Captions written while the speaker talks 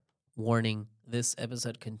Warning, this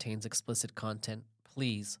episode contains explicit content.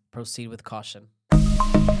 Please proceed with caution.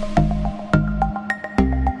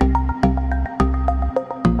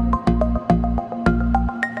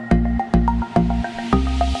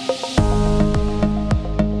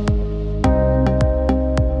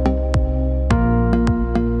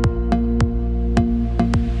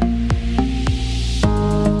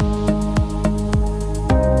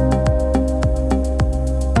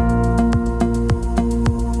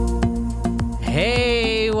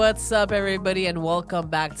 What's up, everybody, and welcome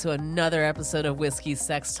back to another episode of Whiskey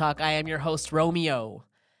Sex Talk. I am your host, Romeo.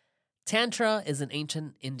 Tantra is an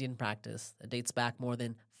ancient Indian practice that dates back more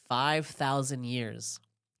than 5,000 years.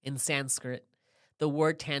 In Sanskrit, the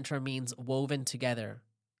word Tantra means woven together.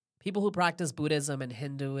 People who practice Buddhism and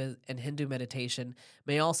Hindu meditation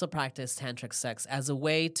may also practice Tantric Sex as a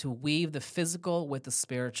way to weave the physical with the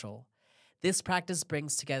spiritual. This practice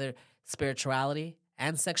brings together spirituality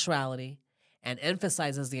and sexuality and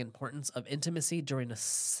emphasizes the importance of intimacy during a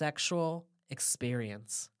sexual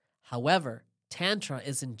experience. However, Tantra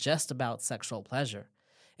isn't just about sexual pleasure.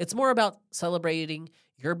 It's more about celebrating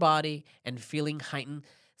your body and feeling heightened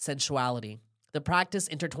sensuality. The practice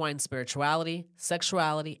intertwines spirituality,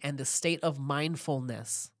 sexuality, and the state of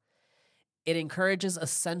mindfulness. It encourages a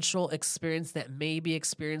sensual experience that may be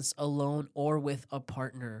experienced alone or with a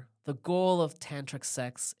partner. The goal of Tantric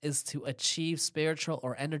sex is to achieve spiritual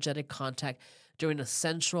or energetic contact during a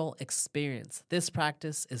sensual experience. This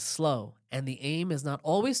practice is slow, and the aim is not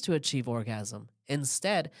always to achieve orgasm.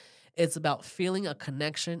 Instead, it's about feeling a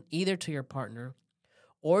connection either to your partner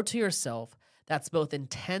or to yourself that's both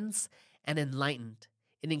intense and enlightened.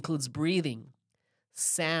 It includes breathing,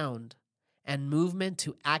 sound, and movement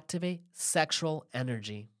to activate sexual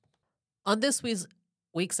energy. On this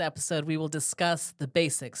week's episode, we will discuss the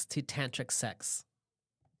basics to Tantric sex.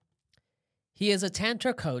 He is a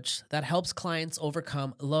Tantra coach that helps clients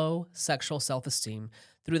overcome low sexual self-esteem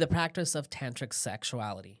through the practice of Tantric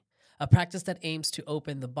sexuality, a practice that aims to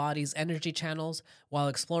open the body's energy channels while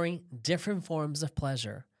exploring different forms of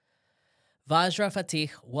pleasure. Vajra Fatih,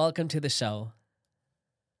 welcome to the show.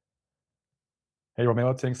 Hey,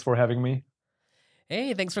 Romeo, thanks for having me.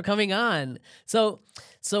 Hey, thanks for coming on. So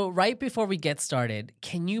right before we get started,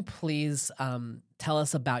 can you please tell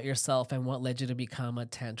us about yourself and what led you to become a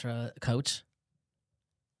Tantra coach?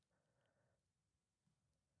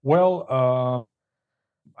 Well,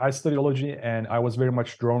 I studied theology and I was very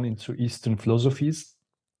much drawn into Eastern philosophies.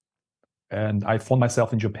 And I found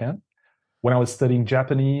myself in Japan when I was studying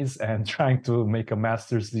Japanese and trying to make a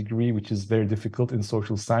master's degree, which is very difficult in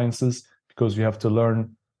social sciences because you have to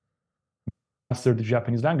master the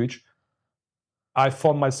Japanese language. I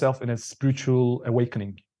found myself in a spiritual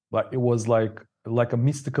awakening. Like it was like a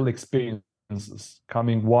mystical experiences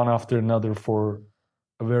coming one after another for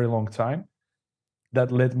a very long time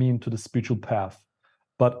that led me into the spiritual path.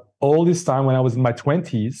 But all this time when I was in my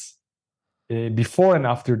 20s, before and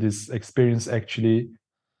after this experience, actually,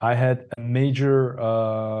 I had a major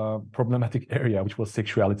problematic area, which was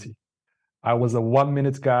sexuality. I was a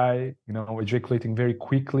 1-minute guy, ejaculating very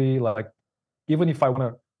quickly. Like, even if I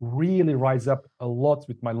want to really rise up a lot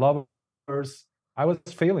with my lovers, I was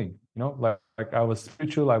failing, like I was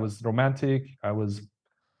spiritual, I was romantic, I was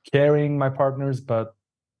carrying my partners, but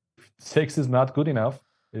if sex is not good enough,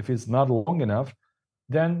 if it's not long enough,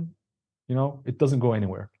 then, it doesn't go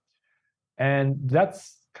anywhere. And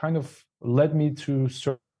that's kind of led me to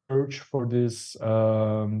search for this,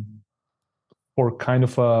 for kind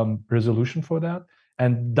of a resolution for that.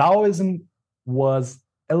 And Taoism was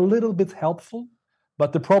a little bit helpful,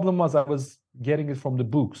 but the problem was I was getting it from the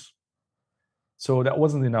books. So that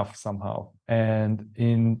wasn't enough somehow. And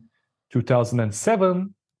in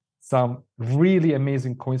 2007, some really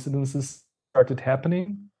amazing coincidences started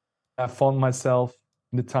happening. I found myself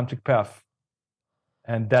in the Tantric path.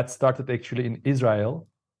 And that started actually in Israel.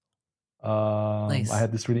 Nice. I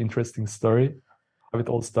had this really interesting story, how it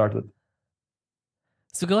all started.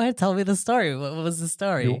 So go ahead, tell me the story. What was the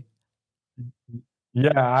story?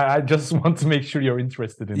 Yeah, I just want to make sure you're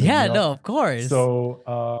interested in it. Yeah, no, of course. So,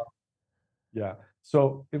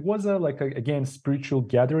 so it was again, spiritual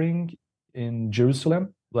gathering in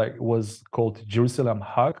Jerusalem. Like it was called Jerusalem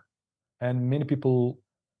Hug. And many people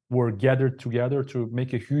were gathered together to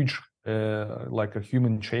make a huge, like a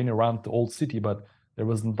human chain around the old city, but there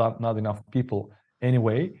was not enough people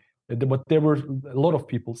anyway. But there were a lot of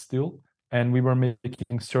people still. And we were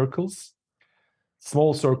making circles,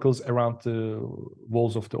 small circles around the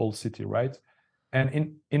walls of the old city, right?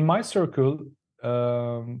 And in my circle,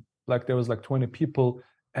 like there was like 20 people,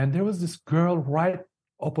 and there was this girl right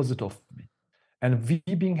opposite of me. And we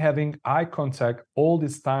being having eye contact all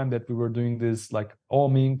this time that we were doing this, like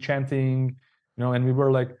oming, chanting, and we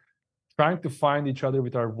were like trying to find each other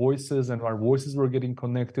with our voices, and our voices were getting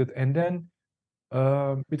connected. And then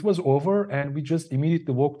it was over, and we just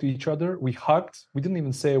immediately walked to each other. We hugged. We didn't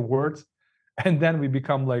even say a word, and then we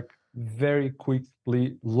become like very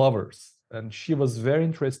quickly lovers. And she was a very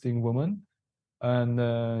interesting woman,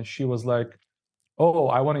 and she was like, "Oh,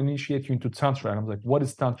 I want to initiate you into tantra." And I'm like, "What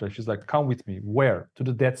is tantra?" She's like, "Come with me." Where? To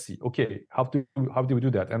the Dead Sea. Okay, how do we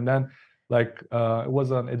do that? And then like it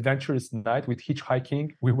was an adventurous night with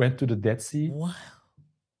hitchhiking. We went to the Dead Sea. Wow.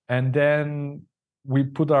 And then we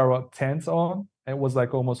put our tents on. It was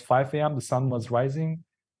like almost 5 a.m. The sun was rising.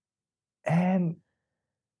 And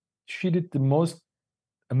she did the most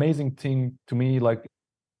amazing thing to me. Like,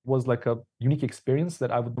 was like a unique experience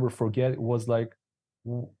that I would never forget. It was like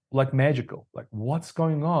magical. Like, what's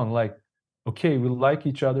going on? Like, okay, we like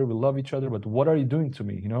each other, we love each other, but what are you doing to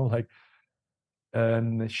me? Like,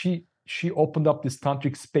 and she opened up this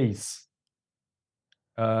tantric space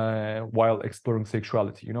while exploring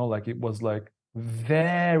sexuality. Like it was like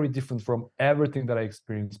very different from everything that I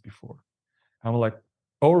experienced before. I'm like,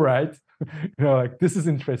 all right, like this is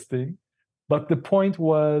interesting. But the point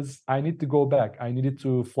was, I need to go back. I needed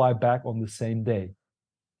to fly back on the same day.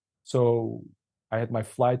 So I had my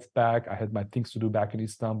flights back. I had my things to do back in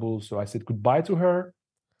Istanbul. So I said goodbye to her.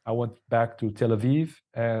 I went back to Tel Aviv,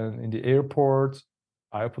 and in the airport,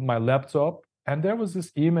 I opened my laptop, and there was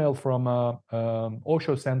this email from a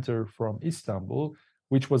Osho center from Istanbul,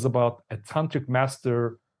 which was about a tantric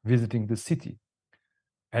master visiting the city,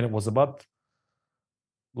 and it was about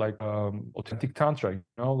like authentic tantra,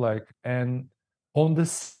 like. And on the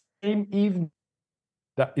same evening,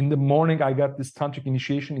 that in the morning I got this tantric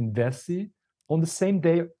initiation in Desi. On the same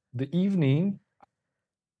day, the evening,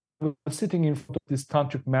 I was sitting in front of this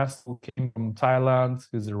tantric master who came from Thailand.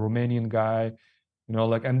 He's a Romanian guy,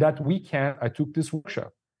 like. And that weekend, I took this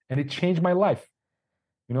workshop, and it changed my life,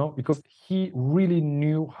 because he really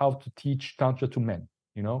knew how to teach tantra to men,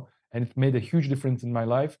 and it made a huge difference in my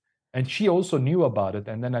life. And she also knew about it.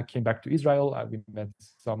 And then I came back to Israel.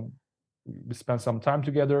 We spent some time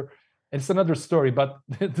together. It's another story, but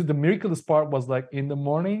the miraculous part was like in the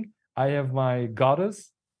morning, I have my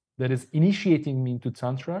goddess that is initiating me into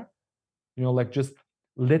tantra, like just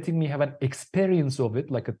letting me have an experience of it,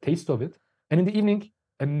 like a taste of it. And in the evening,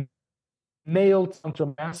 a male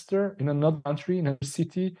tantra master in another country, in another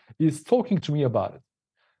city, is talking to me about it.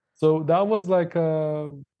 So that was like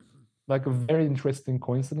a very interesting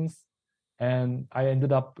coincidence. And I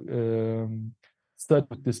ended up studying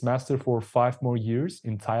with this master for 5 more years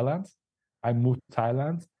in Thailand. I moved to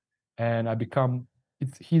Thailand, and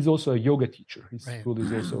he's also a yoga teacher. His Right. school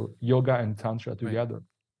is also yoga and tantra together.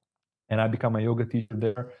 Right. And I become a yoga teacher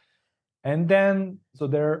there. And then, so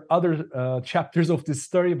there are other chapters of this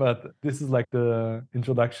story, but this is like the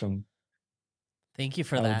introduction. Thank you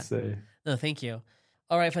for I that. would say. No, thank you.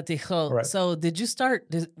 All right, Fatih. Right. So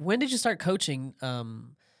when did you start coaching?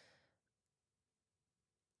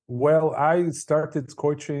 Well, I started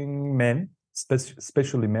coaching men,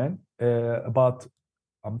 especially men, about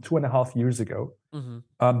 2.5 years ago. Mm-hmm.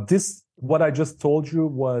 What I just told you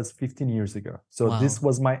was 15 years ago. So Wow. This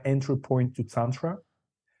was my entry point to Tantra.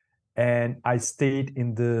 And I stayed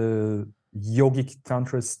in the yogic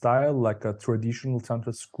Tantra style, like a traditional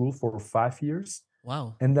Tantra school, for 5 years.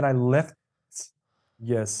 Wow. And then I left.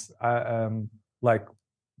 Yes, like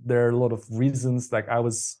there are a lot of reasons. Like I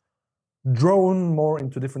was drawn more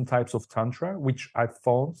into different types of Tantra, which I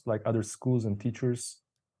found like other schools and teachers.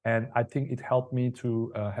 And I think it helped me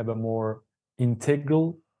to have a more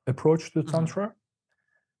integral approach to Tantra.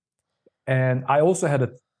 Mm-hmm. And I also had a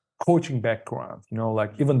coaching background,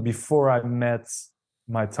 like even before I met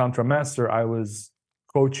my Tantra master, I was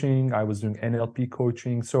coaching, I was doing NLP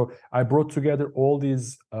coaching. So I brought together all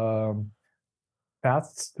these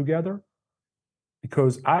paths together,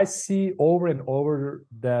 because I see over and over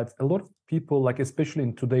that a lot of people, like especially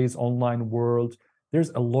in today's online world,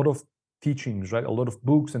 there's a lot of teachings, right? A lot of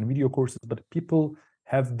books and video courses, but people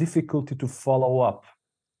have difficulty to follow up,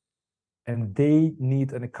 and they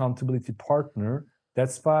need an accountability partner.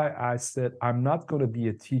 That's why I said, I'm not going to be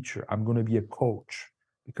a teacher. I'm going to be a coach,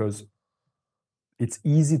 because it's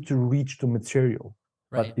easy to reach the material,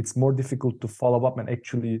 right, but it's more difficult to follow up and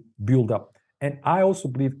actually build up. And I also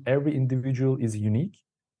believe every individual is unique.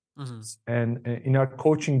 Mm-hmm. And in our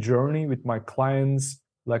coaching journey with my clients,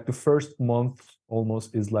 like the first month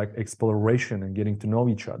almost is like exploration and getting to know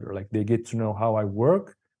each other. Like they get to know how I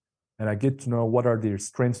work, and I get to know what are their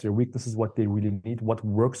strengths, their weaknesses, what they really need, what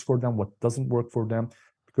works for them, what doesn't work for them.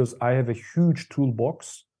 Because I have a huge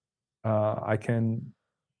toolbox I can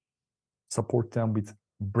support them with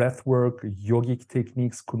breath work, yogic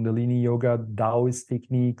techniques, Kundalini yoga, Taoist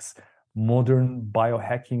techniques, modern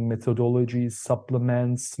biohacking methodologies,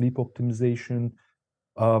 supplements, sleep optimization,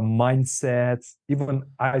 mindset. Even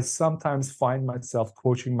I sometimes find myself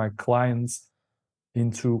coaching my clients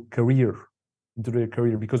into their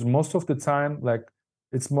career, because most of the time, like,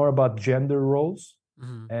 it's more about gender roles,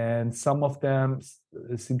 and some of them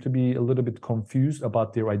seem to be a little bit confused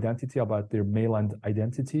about their identity, about their male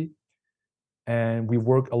identity, and we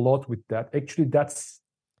work a lot with that. Actually, that's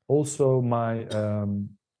also my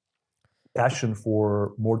passion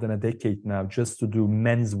for more than a decade now, just to do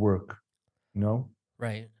men's work, you know.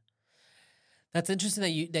 Right. That's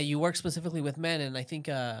interesting that you work specifically with men, and I think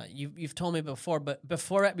you've told me before. But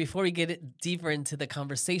before we get it deeper into the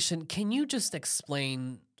conversation, can you just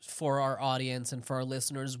explain for our audience and for our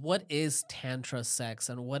listeners what is Tantra sex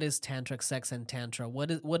and what is Tantric sex and Tantra?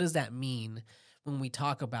 What does that mean when we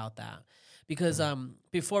talk about that? Because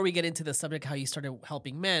before we get into the subject, how you started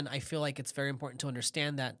helping men, I feel like it's very important to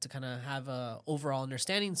understand that, to kind of have a overall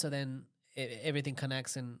understanding. So then everything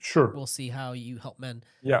connects, and Sure. we'll see how you help men.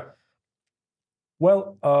 Yeah.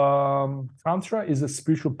 Well, Tantra is a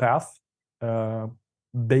spiritual path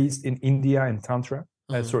based in India and Tantra.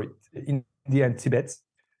 India and Tibet.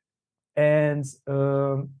 And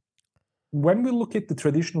when we look at the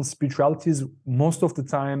traditional spiritualities, most of the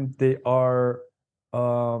time they are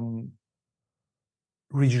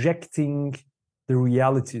rejecting the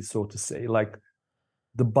reality, so to say. Like,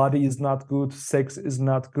 the body is not good, sex is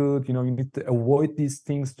not good. You need to avoid these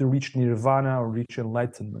things to reach nirvana or reach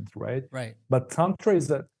enlightenment, right? Right. But Tantra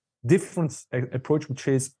is a different approach,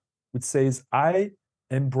 which says, I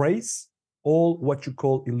embrace all what you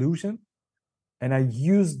call illusion, and I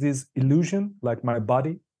use this illusion, like my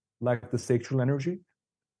body, like the sexual energy,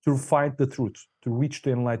 to find the truth, to reach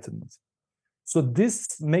the enlightenment. So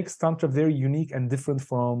this makes Tantra very unique and different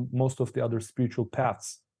from most of the other spiritual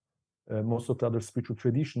paths, most of the other spiritual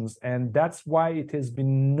traditions. And that's why it has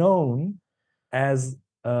been known as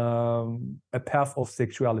a path of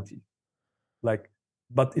sexuality.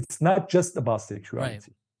 But it's not just about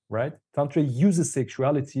sexuality, right? Tantra uses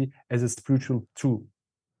sexuality as a spiritual tool.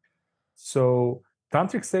 So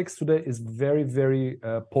Tantric sex today is very, very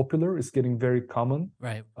popular. It's getting very common,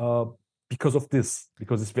 right? Because of this,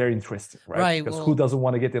 because it's very interesting, right? Right. Because who doesn't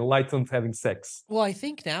want to get enlightened having sex? Well, I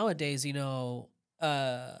think nowadays,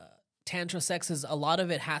 Tantra sex is, a lot of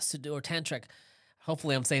it has to do, or tantric.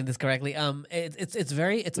 Hopefully, I'm saying this correctly.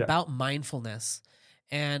 It's about mindfulness.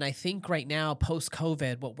 And I think right now, post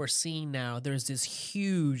COVID, what we're seeing now, there's this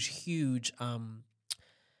huge,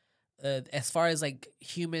 as far as like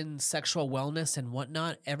human sexual wellness and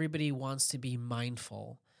whatnot, everybody wants to be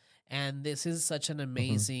mindful. And this is such an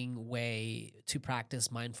amazing way to practice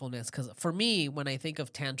mindfulness. Because for me, when I think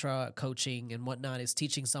of Tantra coaching and whatnot, is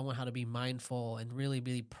teaching someone how to be mindful and really,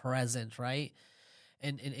 really present, right?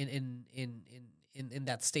 And in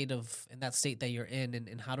that state that you're in,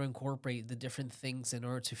 and how to incorporate the different things in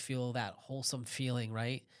order to feel that wholesome feeling,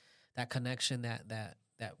 right? That connection that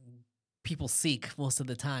people seek most of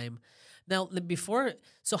the time. Now,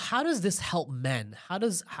 so how does this help men? How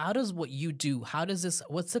does what you do?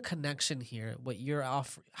 What's the connection here?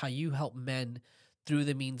 How you help men through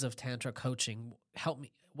the means of Tantra coaching? Help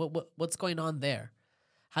me. What's going on there?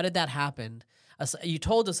 How did that happen? You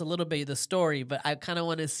told us a little bit of the story, but I kind of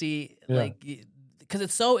want to see,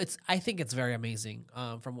 because I think it's very amazing.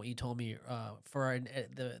 From what you told me for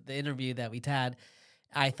the interview that we had,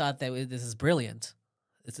 I thought that this is brilliant.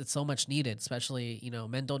 It's so much needed, especially,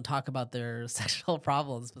 men don't talk about their sexual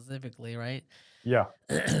problems specifically, right? Yeah.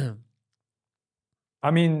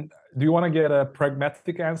 I mean, do you want to get a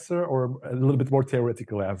pragmatic answer or a little bit more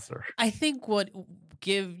theoretical answer? I think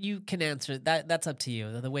you can answer that. That's up to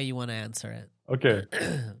you, the way you want to answer it. Okay.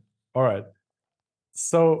 All right.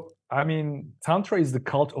 So, I mean, Tantra is the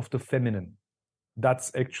cult of the feminine.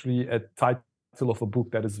 That's actually a title of a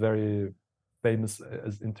book that is very famous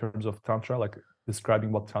in terms of Tantra, like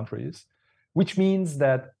describing what Tantra is, which means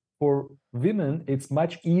that for women, it's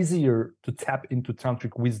much easier to tap into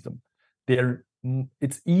Tantric wisdom.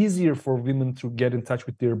 It's easier for women to get in touch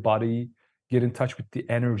with their body, get in touch with the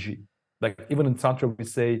energy. Like, even in Tantra, we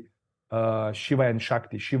say Shiva and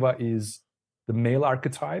Shakti. Shiva is the male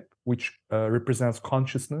archetype, which represents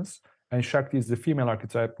consciousness, and Shakti is the female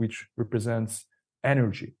archetype, which represents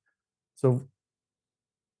energy. So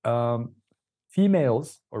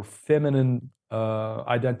females or feminine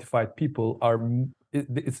identified people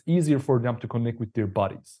it's easier for them to connect with their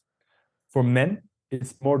bodies. For men,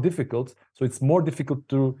 it's more difficult. So it's more difficult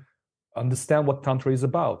to understand what Tantra is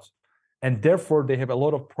about. And therefore, they have a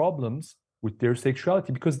lot of problems with their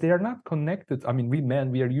sexuality because they are not connected. I mean, we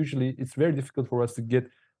men, we are usually, it's very difficult for us to get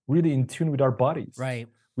really in tune with our bodies. Right.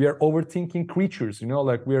 We are overthinking creatures,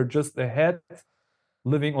 like we are just a head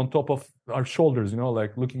living on top of our shoulders,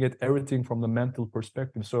 like looking at everything from the mental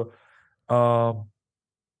perspective. So,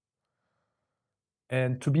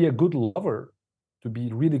 and to be a good lover, to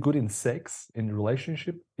be really good in sex, in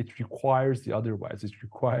relationship, it requires the otherwise. It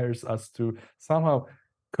requires us to somehow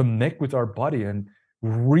connect with our body and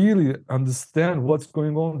really understand what's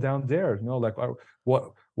going on down there. Like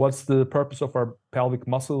what's the purpose of our pelvic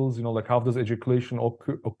muscles? Like how does ejaculation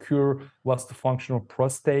occur? What's the function of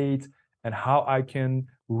prostate? And how I can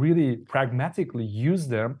really pragmatically use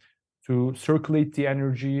them to circulate the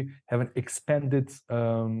energy, have an expanded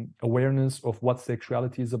awareness of what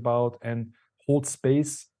sexuality is about, and hold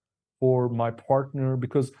space for my partner.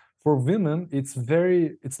 Because for women,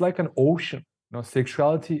 it's like an ocean.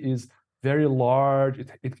 Sexuality is very large.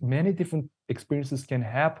 Many different experiences can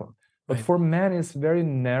happen. But Right. for men, it's very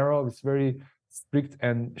narrow. It's very strict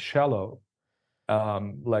and shallow,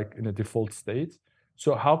 like in a default state.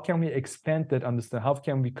 So how can we expand that understand? How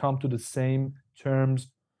can we come to the same terms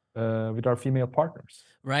with our female partners?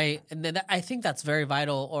 Right. And then I think that's very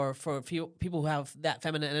vital, or for a few people who have that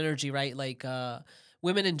feminine energy, right? Like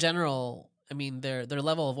women in general, I mean, their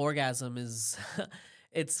level of orgasm is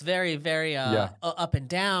it's very, very Yeah. up and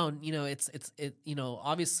down.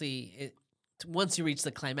 Obviously once you reach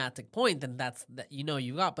the climactic point, then that's that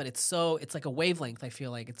you got, but it's like a wavelength. I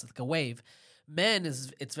feel like it's like a wave. Men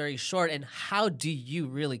it's very short. And how do you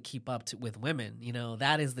really keep up with women?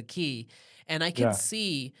 That is the key. And I can Yeah.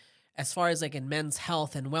 see, as far as like in men's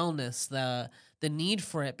health and wellness, the need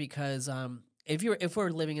for it, because if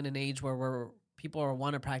we're living in an age where people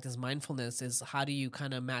want to practice mindfulness, is how do you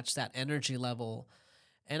kind of match that energy level?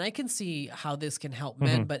 And I can see how this can help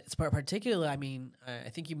men, but it's particularly, I mean, I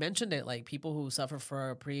think you mentioned it, like people who suffer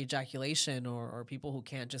for pre-ejaculation, or people who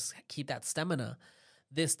can't just keep that stamina.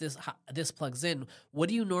 This plugs in.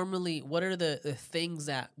 What are the things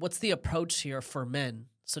what's the approach here for men?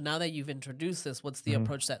 So now that you've introduced this, what's the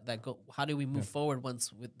approach how do we move forward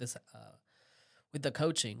once with this, with the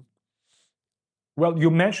coaching? Well, you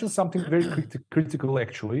mentioned something very critical,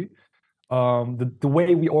 actually. The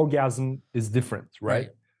way we orgasm is different, right?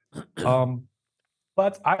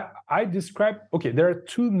 But I describe, okay, there are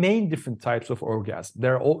two main different types of orgasm.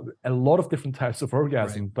 There are a lot of different types of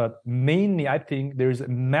orgasm, but mainly I think there is a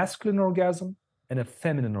masculine orgasm and a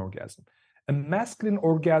feminine orgasm. A masculine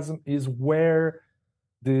orgasm is where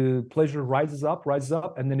the pleasure rises up,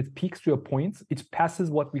 and then it peaks to a point. It passes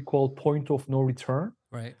what we call point of no return.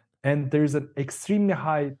 Right. And there's an extremely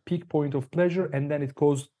high peak point of pleasure, and then it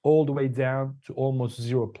goes all the way down to almost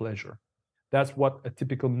zero pleasure. That's what a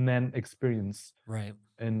typical man experience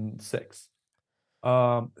in sex.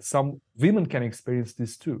 Some women can experience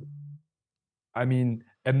this too. I mean,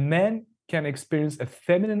 a man can experience a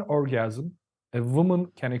feminine orgasm. A woman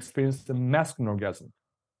can experience a masculine orgasm.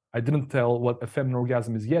 I didn't tell what a feminine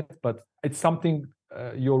orgasm is yet, but it's something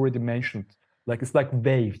you already mentioned. Like it's like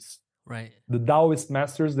waves. Right. The Taoist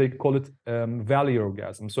masters, they call it valley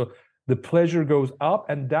orgasm. So the pleasure goes up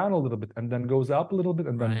and down a little bit, and then goes up a little bit,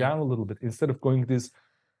 and then down a little bit, instead of going this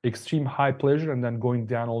extreme high pleasure and then going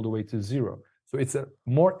down all the way to zero. So it's a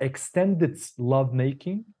more extended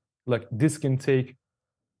lovemaking. Like this can take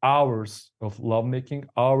hours of lovemaking,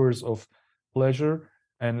 hours of pleasure.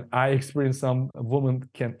 And I experience some women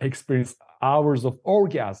can experience hours of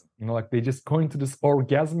orgasm. Like they just go into this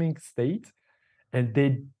orgasmic state, and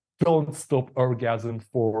they don't stop orgasm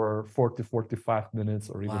for 40, 45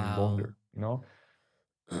 minutes or even longer,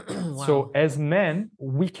 Wow. So as men,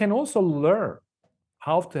 we can also learn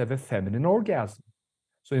how to have a feminine orgasm.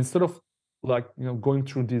 So instead of going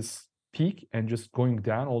through this peak and just going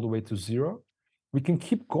down all the way to zero, we can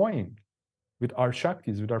keep going with our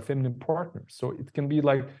Shaktis, with our feminine partners. So it can be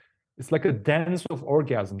like, it's like a dance of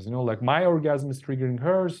orgasms, like my orgasm is triggering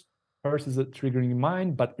hers is triggering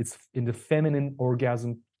mine, but it's in the feminine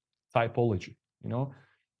orgasm typology,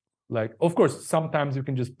 like, of course, sometimes you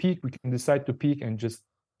can just peak, we can decide to peak and just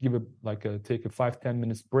take a 5-10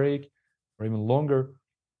 minutes break or even longer.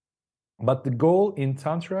 But the goal in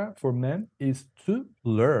Tantra for men is to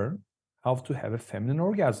learn how to have a feminine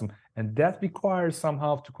orgasm. And that requires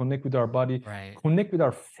somehow to connect with our body, connect with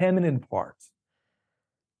our feminine parts.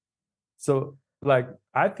 So,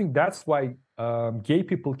 I think that's why gay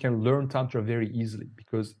people can learn Tantra very easily,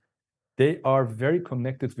 because they are very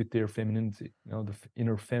connected with their femininity, the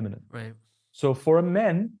inner feminine. Right. So for a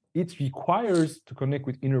man, it requires to connect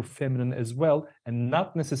with inner feminine as well, and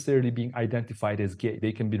not necessarily being identified as gay.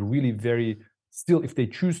 They can be really very still, if they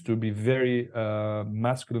choose to, be very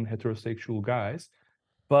masculine heterosexual guys,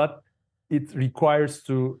 but it requires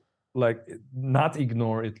to like not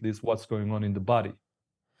ignore at least what's going on in the body,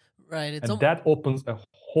 Right. and that opens a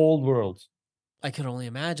whole world. I can only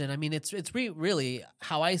imagine. I mean, it's really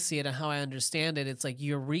how I see it and how I understand it. It's like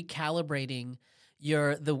you're recalibrating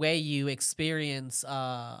the way you experience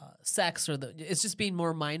sex, or it's just being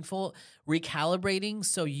more mindful, recalibrating,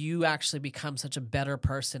 so you actually become such a better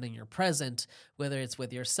person in your present, whether it's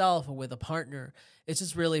with yourself or with a partner. It's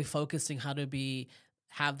just really focusing how to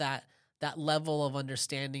have that level of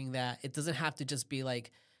understanding that it doesn't have to just be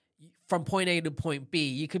like from point A to point B.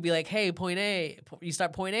 You could be like, hey, point A, you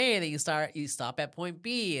start point A, and then you stop at point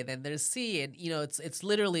B, and then there's C, and it's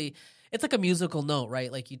literally, it's like a musical note,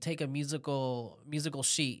 right? Like you take a musical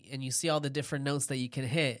sheet and you see all the different notes that you can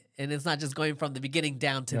hit, and it's not just going from the beginning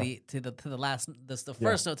down to the last, the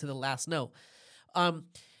first note to the last note.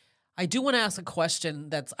 I do want to ask a question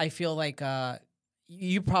that's, I feel like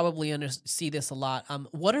you probably see this a lot.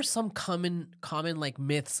 What are some common like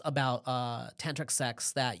myths about tantric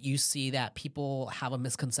sex that you see that people have a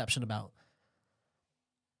misconception about?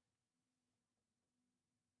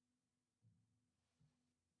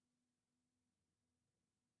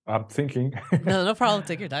 I'm thinking. No problem.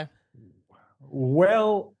 Take your time.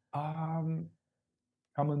 Well, common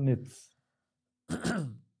myths.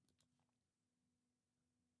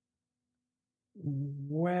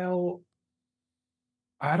 Well,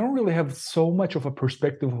 I don't really have so much of a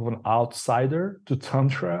perspective of an outsider to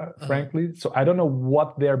Tantra, frankly. So I don't know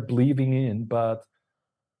what they're believing in, but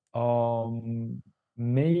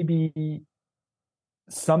maybe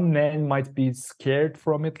some men might be scared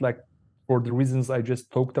from it, like for the reasons I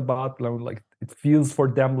just talked about. Like it feels for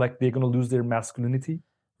them like they're gonna lose their masculinity.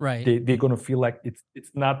 Right. They're gonna feel like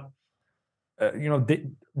it's not.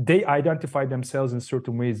 They identify themselves in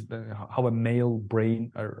certain ways, how a male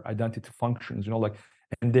brain or identity functions. Like,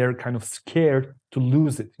 and they're kind of scared to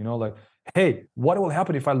lose it. Like, hey, what will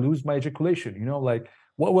happen if I lose my ejaculation? Like,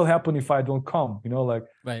 what will happen if I don't come? Like,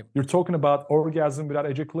 right. You're talking about orgasm without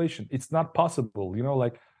ejaculation. It's not possible.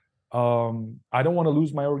 Like, I don't want to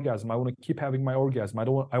lose my orgasm. I want to keep having my orgasm. I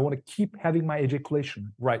want to keep having my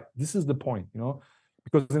ejaculation. Right. This is the point.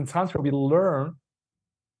 Because in Tantra we learn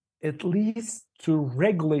at least to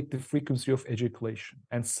regulate the frequency of ejaculation.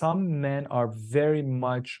 And some men are very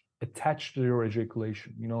much attached to their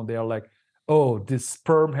ejaculation. They are like, oh, this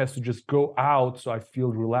sperm has to just go out so I feel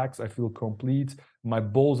relaxed, I feel complete, my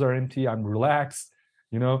balls are empty, I'm relaxed.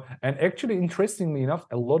 And actually, interestingly enough,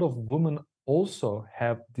 a lot of women also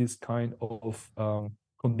have this kind of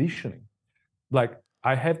conditioning. Like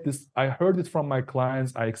I heard it from my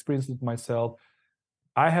clients, I experienced it myself.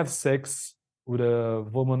 I have sex with a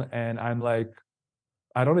woman and I'm like,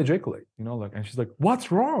 I don't ejaculate, and she's like,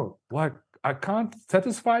 what's wrong? Like, I can't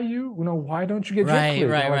satisfy you. Why don't you ejaculate?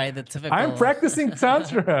 Right. The typical. I'm practicing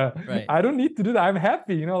Tantra. Right. I don't need to do that. I'm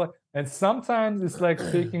happy, and sometimes it's like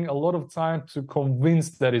taking a lot of time to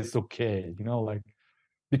convince that it's okay,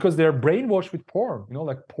 because they're brainwashed with porn,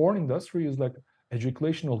 like porn industry is like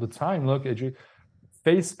ejaculation all the time. Look,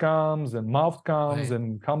 face comes and mouth comes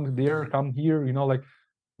and come there, come here, like,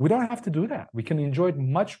 we don't have to do that. We can enjoy it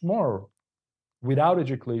much more without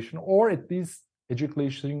ejaculation, or at least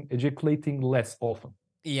ejaculating less often.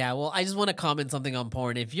 Yeah, well, I just want to comment something on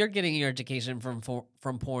porn. If you're getting your education from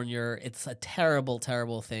porn, it's a terrible,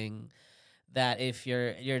 terrible thing. That if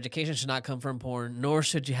your education should not come from porn, nor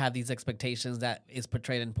should you have these expectations that is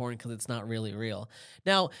portrayed in porn, because it's not really real.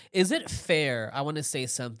 Now, is it fair? I want to say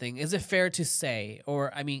something. Is it fair to say,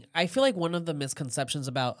 or I mean, I feel like one of the misconceptions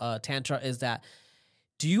about Tantra is that,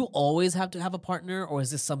 do you always have to have a partner, or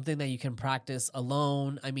is this something that you can practice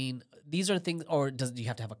alone? I mean, these are things, or do you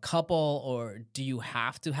have to have a couple, or do you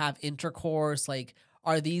have to have intercourse? Like,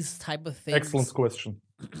 are these type of things? Excellent question.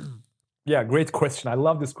 Yeah, great question. I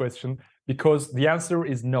love this question because the answer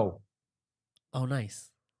is no. Oh,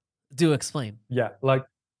 nice. Do explain. Yeah,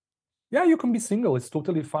 you can be single. It's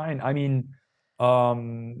totally fine. I mean,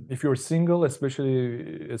 if you're single,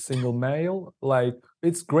 especially a single male, like,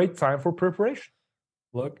 it's great time for preparation.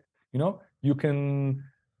 Look, you can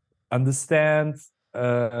understand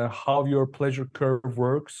how your pleasure curve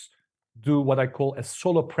works, do what I call a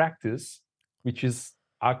solo practice, which is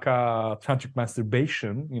aka tantric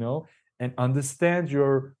masturbation, and understand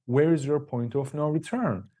where is your point of no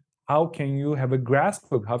return. How can you have a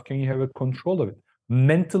grasp of it? How can you have a control of it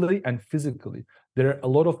mentally and physically? There are a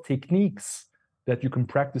lot of techniques that you can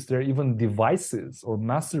practice. There are even devices or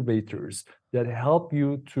masturbators that help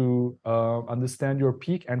you to understand your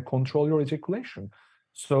peak and control your ejaculation.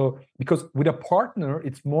 So, because with a partner,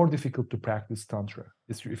 it's more difficult to practice Tantra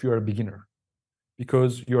if you're a beginner.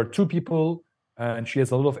 because you're two people and she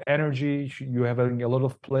has a lot of energy, you're having a lot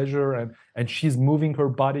of pleasure, and she's moving her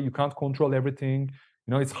body. You can't control everything.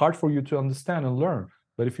 It's hard for you to understand and learn.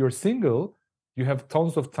 But if you're single, you have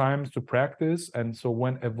tons of time to practice. And so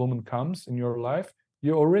when a woman comes in your life,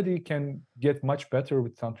 you already can get much better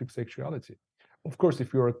with tantric sexuality. Of course,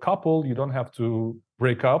 if you're a couple, you don't have to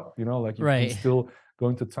break up, like you can still go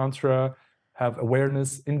into tantra, have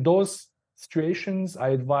awareness. In those situations, I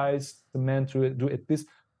advise the men to do at least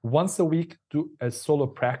once a week, do a solo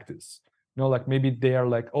practice. Like maybe they are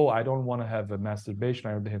like, oh, I don't want to have a masturbation.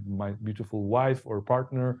 I have my beautiful wife or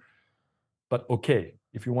partner. But okay,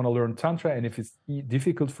 if you want to learn tantra, and if it's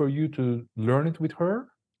difficult for you to learn it with her,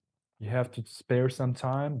 you have to spare some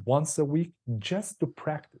time once a week just to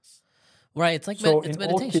practice. Right. It's like so it's in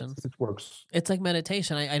meditation. all cases, it works. It's like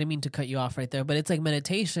meditation. I didn't mean to cut you off right there, but it's like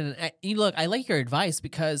meditation. Look, I like your advice,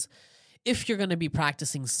 because if you're going to be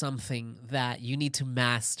practicing something that you need to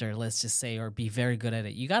master, let's just say, or be very good at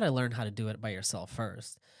it, you got to learn how to do it by yourself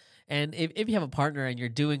first. And if you have a partner and you're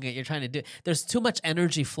doing it, you're trying to do it, there's too much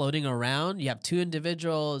energy floating around. You have two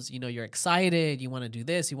individuals, you're excited, you want to do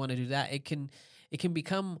this, you want to do that. It can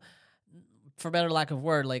become, for better lack of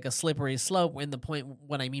word, like a slippery slope. And the point,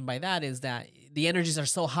 what I mean by that is that the energies are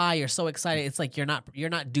so high, you're so excited. It's like you're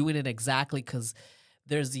not doing it exactly because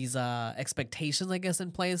there's these expectations, I guess,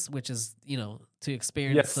 in place, which is to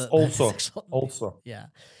experience. Yes, also. Yeah.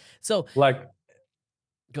 So like,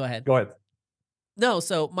 go ahead. No,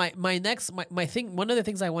 so my next thing, one of the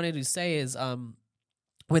things I wanted to say is,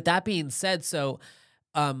 with that being said, so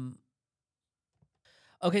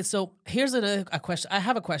okay, so here's a question. I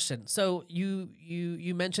have a question. So you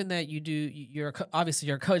mentioned that obviously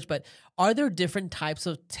you're a coach, but are there different types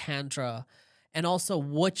of tantra, and also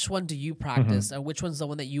which one do you practice, or which one's the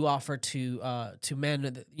one that you offer to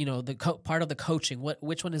men? Part of the coaching.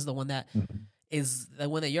 Which one is the one that is the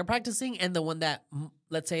one that you're practicing, and the one that,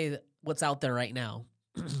 let's say, what's out there right now,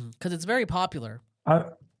 because it's very popular.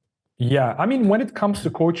 Yeah, I mean, when it comes to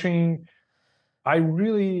coaching, I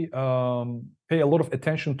really pay a lot of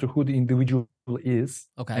attention to who the individual is,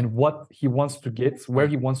 and what he wants to get, where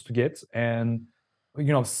he wants to get. And,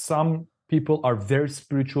 some people are very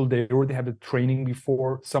spiritual. They already have the training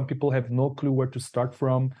before. Some people have no clue where to start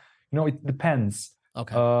from. It depends.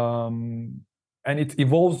 And it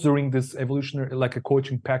evolves during this evolutionary, like a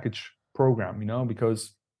coaching package program,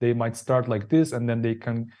 because they might start like this, and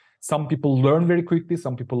then some people learn very quickly.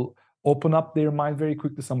 Some people open up their mind very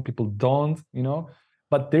quickly. Some people don't,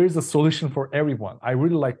 but there is a solution for everyone. I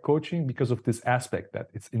really like coaching because of this aspect, that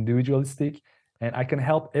it's individualistic, and I can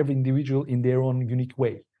help every individual in their own unique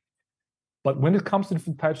way. But when it comes to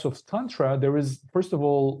different types of tantra, there is, first of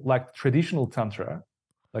all, like traditional tantra,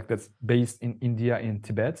 like that's based in India, in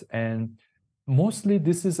Tibet. And mostly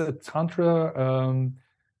this is a tantra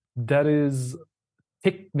that is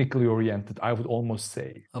technically oriented, I would almost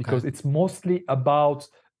say, because it's mostly about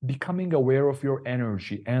becoming aware of your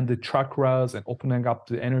energy and the chakras, and opening up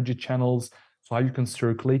the energy channels, so how you can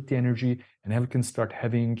circulate the energy and how you can start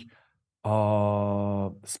having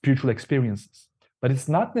spiritual experiences. But it's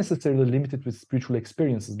not necessarily limited with spiritual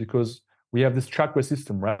experiences, because we have this chakra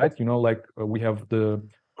system, right? We have the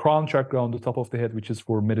crown chakra on the top of the head, which is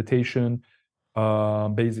for meditation,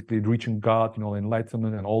 basically reaching God,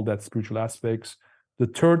 enlightenment and all that spiritual aspects. The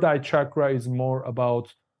third eye chakra is more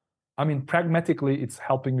about, pragmatically, it's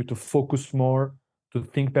helping you to focus more, to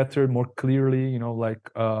think better, more clearly,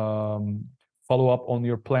 follow up on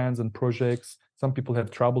your plans and projects. Some people have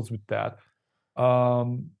troubles with that.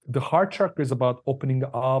 The heart chakra is about opening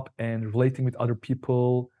up and relating with other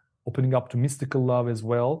people, opening up to mystical love as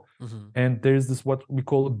well. And there's this, what we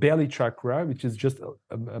call belly chakra, which is just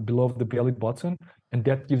below the belly button. And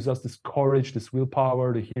that gives us this courage, this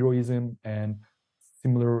willpower, the heroism, and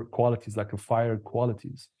similar qualities, like a fire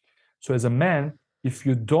qualities. So as a man, if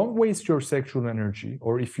you don't waste your sexual energy,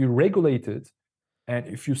 or if you regulate it, and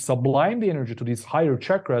if you sublime the energy to these higher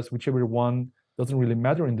chakras, whichever one, doesn't really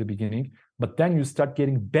matter in the beginning, but then you start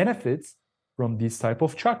getting benefits from these type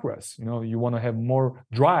of chakras. You want to have more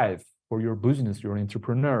drive for your business. You're an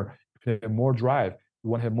entrepreneur. You have more drive. You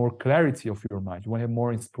want to have more clarity of your mind. You want to have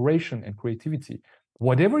more inspiration and creativity.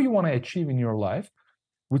 Whatever you want to achieve in your life,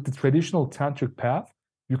 with the traditional tantric path,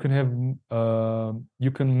 you can have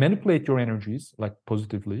you can manipulate your energies, like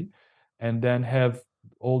positively, and then have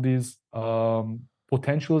all these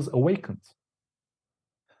potentials awakened.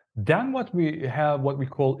 Then what we have, what we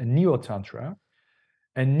call a neo-tantra.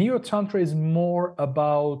 And neo-tantra is more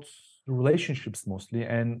about relationships mostly,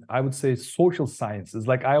 and I would say social sciences.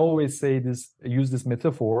 Like I always say use this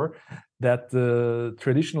metaphor, that the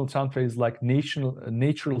traditional tantra is like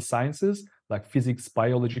natural sciences, like physics,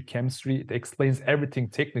 biology, chemistry. It explains everything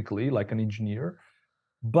technically, like an engineer.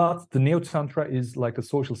 But the Neo Tantra is like a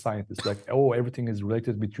social scientist, like, oh, everything is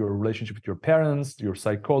related with your relationship with your parents, your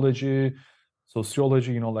psychology,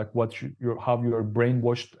 sociology, like what how you are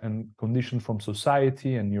brainwashed and conditioned from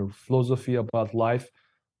society, and your philosophy about life.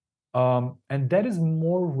 And that is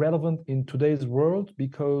more relevant in today's world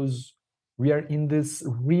because we are in this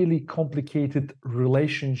really complicated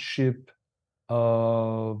relationship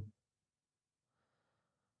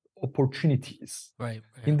opportunities. Right.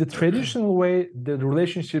 In the traditional way, the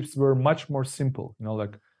relationships were much more simple.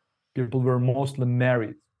 Like people were mostly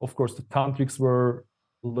married. Of course, the tantrics were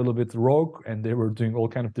a little bit rogue, and they were doing all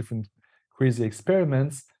kind of different crazy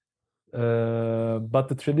experiments. But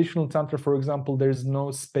the traditional tantra, for example, there's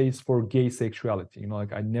no space for gay sexuality.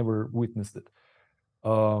 Like I never witnessed it.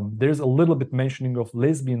 There's a little bit mentioning of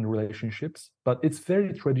lesbian relationships, but it's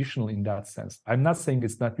very traditional in that sense. I'm not saying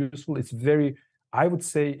it's not useful. It's very, I would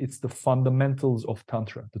say it's the fundamentals of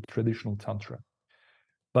tantra, the traditional tantra.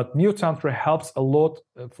 But neo tantra helps a lot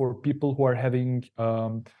for people who are having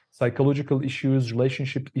psychological issues,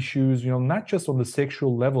 relationship issues, not just on the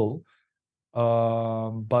sexual level,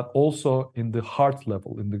 but also in the heart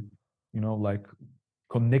level, in the, like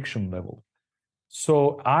connection level.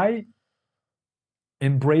 So I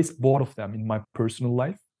embrace both of them in my personal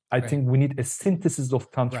life. I think we need a synthesis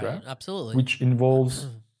of tantra, absolutely, which involves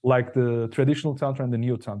like the traditional tantra and the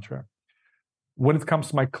neo tantra. When it comes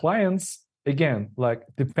to my clients, again, like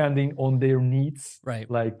depending on their needs,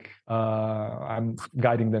 like I'm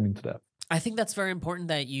guiding them into that. I think that's very important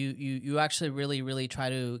that you actually really try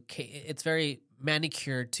to. It's very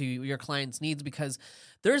manicured to your clients' needs, because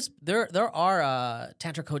there are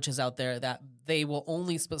tantra coaches out there that they will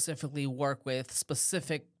only specifically work with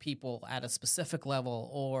specific people at a specific level,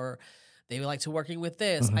 or they like to working with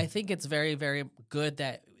this. I think it's very good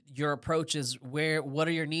that your approach is what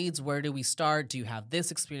are your needs? Where do we start? Do you have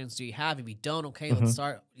this experience? Do you have? If you don't, okay, let's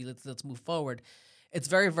start. Let's move forward. It's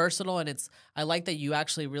very versatile, and I like that you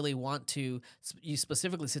actually really want to. You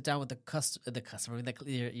specifically sit down with the customer,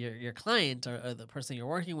 your client, or the person you're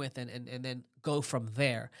working with, and then go from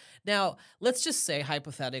there. Now, let's just say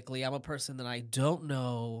hypothetically, I'm a person that I don't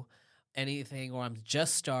know anything, or I'm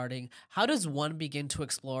just starting. How does one begin to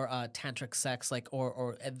explore tantric sex, like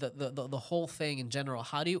or the whole thing in general?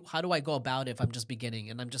 How do I go about it if I'm just beginning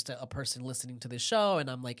and I'm just a person listening to this show and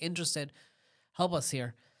I'm like interested? Help us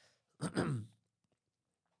here.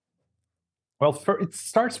 Well, it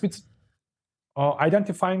starts with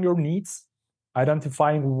identifying your needs,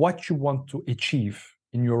 identifying what you want to achieve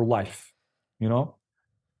in your life,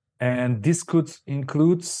 and this could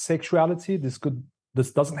include sexuality.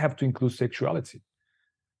 This doesn't have to include sexuality.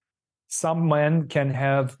 Some men can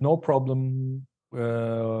have no problem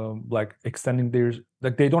like extending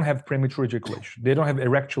like they don't have premature ejaculation, they don't have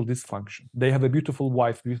erectile dysfunction, they have a beautiful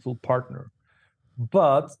wife, beautiful partner,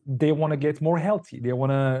 but they want to get more healthy, they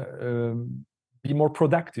want to be more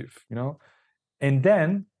productive, and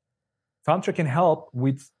then tantra can help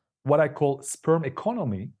with what I call sperm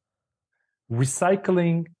economy,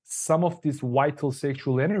 recycling some of this vital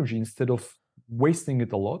sexual energy. Instead of wasting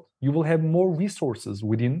it a lot, you will have more resources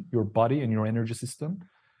within your body and your energy system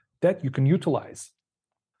that you can utilize.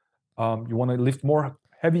 You want to lift more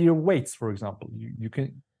heavier weights, for example,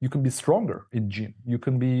 you can be stronger in gym, you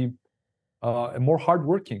can be more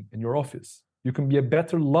hardworking in your office, you can be a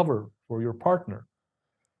better lover for your partner.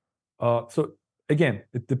 So again,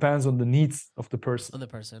 it depends on the needs of the person. On the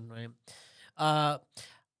person, right? I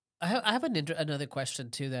have another question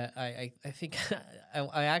too that I think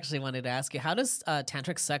I actually wanted to ask you. How does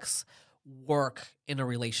tantric sex work in a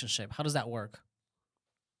relationship? How does that work?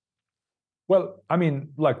 Well, I mean,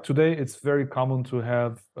 like today, it's very common to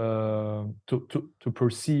have to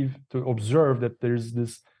perceive, to observe that there's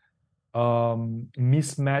this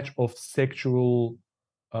mismatch of sexual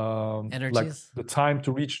energies, like the time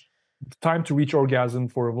to reach orgasm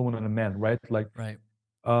for a woman and a man, right? Like, right.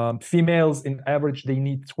 Females in average, they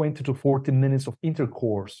need 20 to 40 minutes of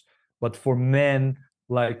intercourse, but for men,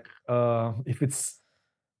 like if it's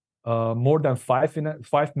more than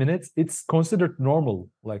 5 minutes, it's considered normal.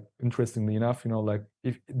 Like, interestingly enough, like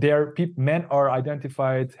if men are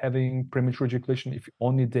identified having premature ejaculation if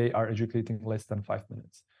only they are ejaculating less than 5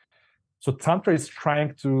 minutes. So tantra is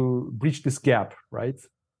trying to bridge this gap, right?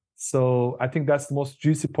 So I think that's the most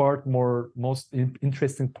juicy part, most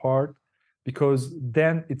interesting part, because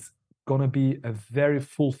then it's gonna be a very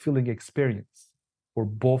fulfilling experience for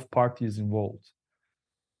both parties involved.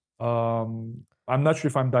 I'm not sure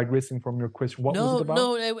if I'm digressing from your question. What was it about?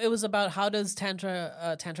 No, it was about how does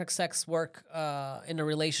tantric sex work in a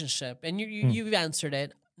relationship, and you've answered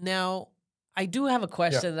it. Now, I do have a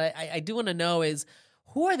question that I do want to know is,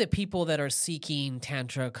 who are the people that are seeking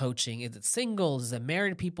Tantra coaching? Is it singles? Is it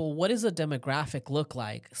married people? What does the demographic look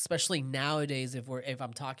like? Especially nowadays, if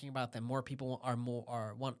I'm talking about that more people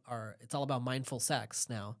are it's all about mindful sex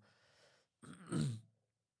now.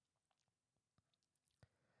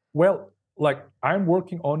 Well, like I'm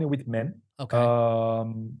working only with men. Okay.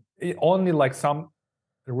 Only like some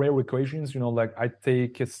rare occasions, like I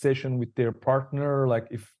take a session with their partner, like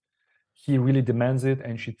if he really demands it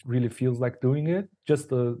and she really feels like doing it,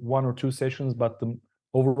 just one or two sessions, but the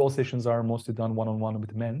overall sessions are mostly done one-on-one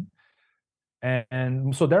with men.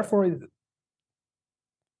 And so therefore,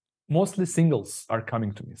 mostly singles are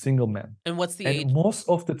coming to me, single men. And what's the And age? most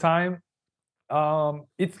of the time,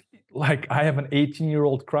 it's like I have an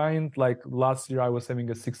 18-year-old client. Like last year, I was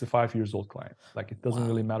having a 65 years old client. Like it doesn't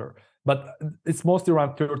really matter. But it's mostly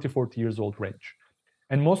around 30, 40 years old range.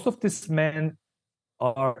 And most of these men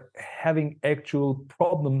are having actual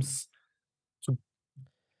problems to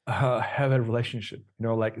have a relationship.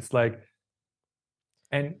 Like it's like,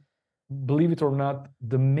 and believe it or not,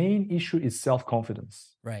 the main issue is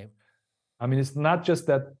self-confidence. Right. I mean, it's not just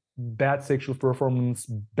that bad sexual performance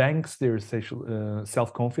banks their sexual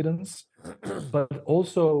self-confidence, but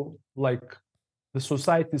also like the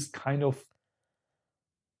society is kind of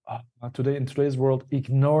in today's world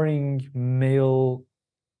ignoring male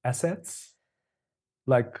assets,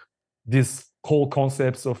 like these whole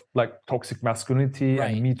concepts of like toxic masculinity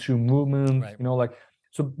Right. and Me Too movement. Right. Like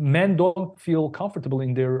so men don't feel comfortable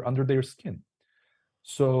under their skin.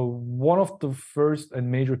 So one of the first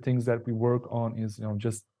and major things that we work on is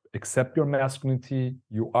just accept your masculinity.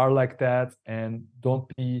 You are like that, and don't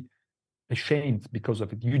be ashamed because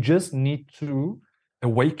of it. You just need to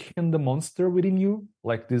awaken the monster within you,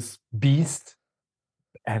 like this beast,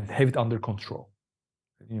 and have it under control.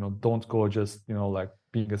 Don't go just like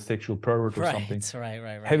being a sexual pervert or something.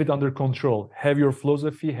 Right. Have it under control. Have your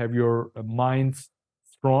philosophy. Have your mind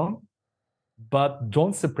strong. But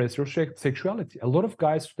don't suppress your sexuality. A lot of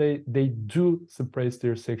guys today, they do suppress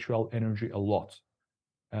their sexual energy a lot.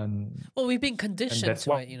 And well, we've been conditioned that's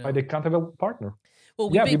to why it, they can't have a partner.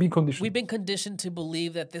 Well, we've been conditioned. We've been conditioned to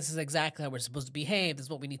believe that this is exactly how we're supposed to behave. This is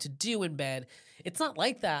what we need to do in bed. It's not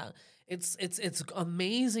like that. It's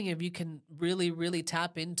amazing if you can really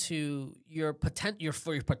tap into your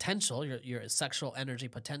potential, your sexual energy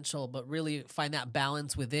potential, but really find that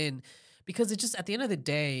balance within, because it's just at the end of the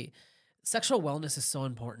day, sexual wellness is so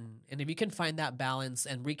important. And if you can find that balance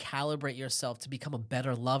and recalibrate yourself to become a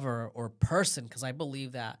better lover or person, because I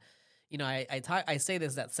believe that, I say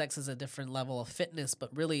this, that sex is a different level of fitness,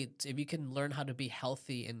 but really if you can learn how to be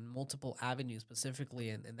healthy in multiple avenues, specifically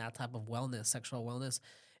in that type of wellness, sexual wellness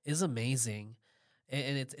is amazing.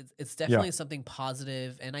 And it's definitely something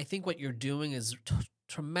positive. And I think what you're doing is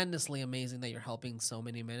tremendously amazing, that you're helping so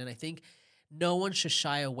many men. And I think no one should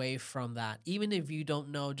shy away from that, even if you don't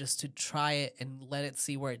know, just to try it and let it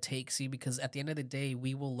see where it takes you, because at the end of the day,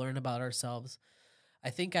 we will learn about ourselves. I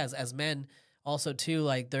think as men also too,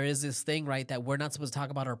 like there is this thing, right, that we're not supposed to talk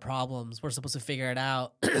about our problems. We're supposed to figure it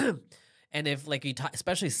out. And if like you talk,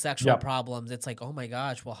 especially sexual problems, it's like, oh my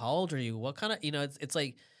gosh, well, how old are you? What kind of, it's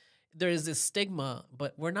like, there is this stigma,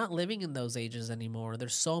 but we're not living in those ages anymore.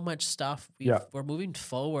 There's so much stuff. We're moving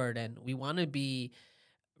forward, and we want to be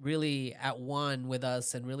really at one with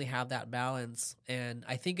us and really have that balance. And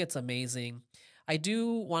I think it's amazing. I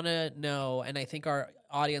do want to know, and I think our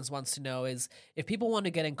audience wants to know, is if people want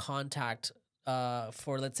to get in contact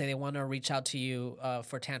for, let's say they want to reach out to you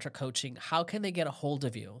for Tantra coaching, how can they get a hold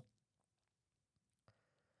of you?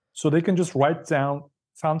 So they can just write down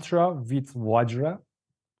Tantra with Vajra.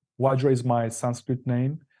 Vajra is my Sanskrit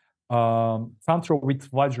name. Tantra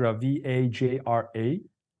with Vajra, Vajra.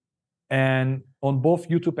 And on both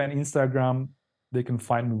YouTube and Instagram, they can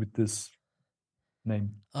find me with this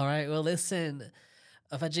name. All right. Well, listen,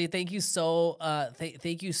 Fajay, thank you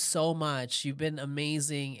thank you so much. You've been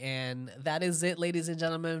amazing. And that is it, ladies and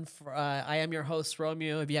gentlemen. I am your host,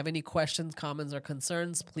 Romeo. If you have any questions, comments, or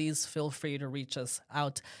concerns, please feel free to reach us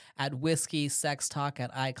out at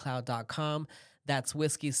whiskeysextalk@icloud.com. That's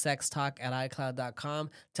whiskeysextalk@icloud.com.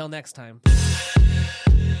 Till next time.